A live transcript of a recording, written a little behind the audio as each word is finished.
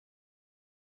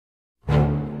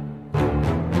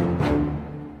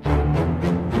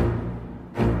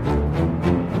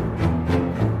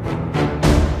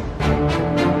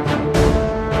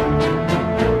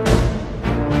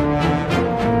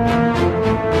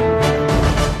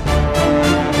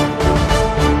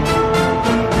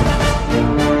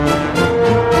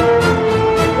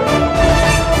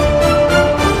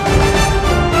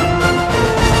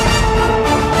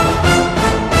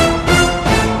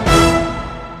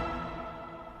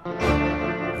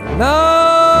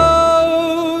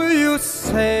Now you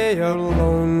say you're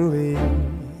lonely,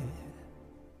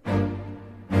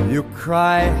 you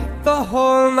cry the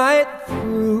whole night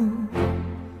through.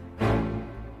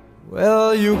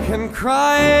 Well, you can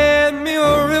cry me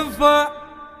a river,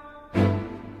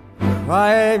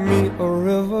 cry me a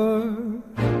river.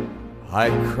 I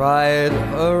cried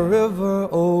a river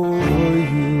over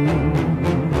you.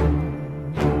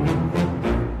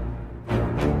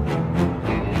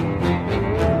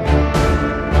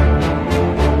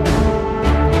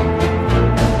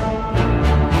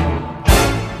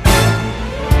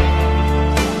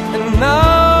 And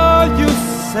now you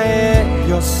say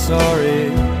you're sorry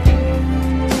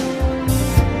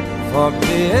for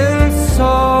being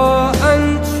so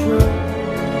untrue.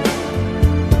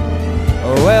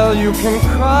 Well, you can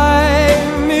cry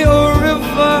me a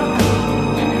river,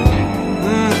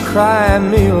 cry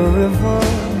me a river,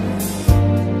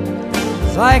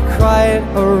 'cause I cried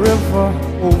a river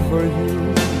over you.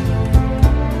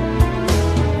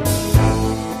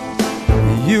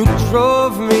 You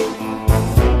drove me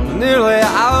nearly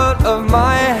out of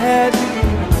my head,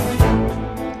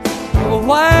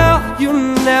 while you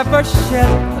never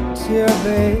shed a tear,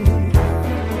 babe.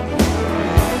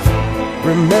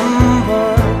 Remember,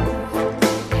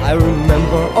 I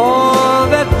remember all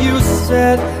that you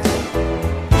said.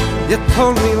 You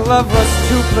told me love was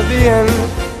too plebeian,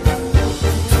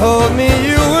 told me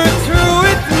you were through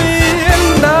with me. And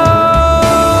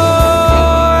now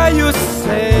you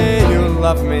say you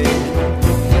love me.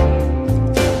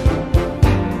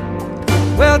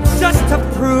 Well, just to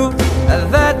prove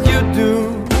that you do,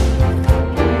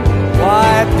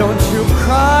 why don't you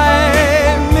cry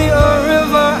me a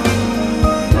river?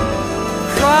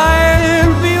 Cry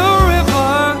me a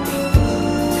river,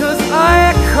 'cause I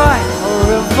cry a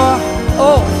river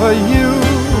over you,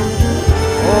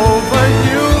 over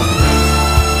you.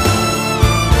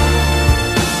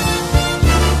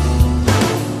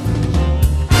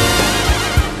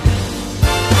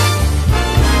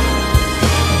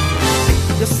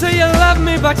 You say you love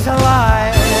me, but you lie.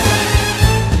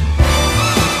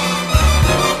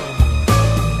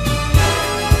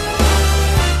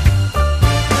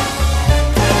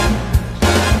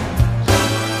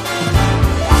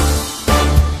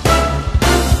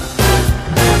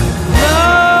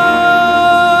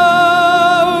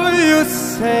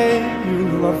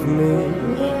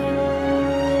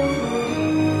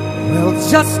 Well,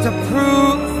 just to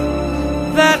prove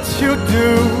that you do,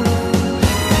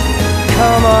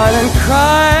 come on and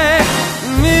cry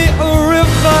me a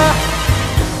river.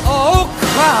 Oh,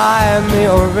 cry me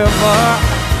a river.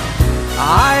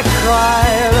 I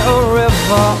cried a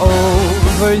river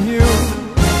over you.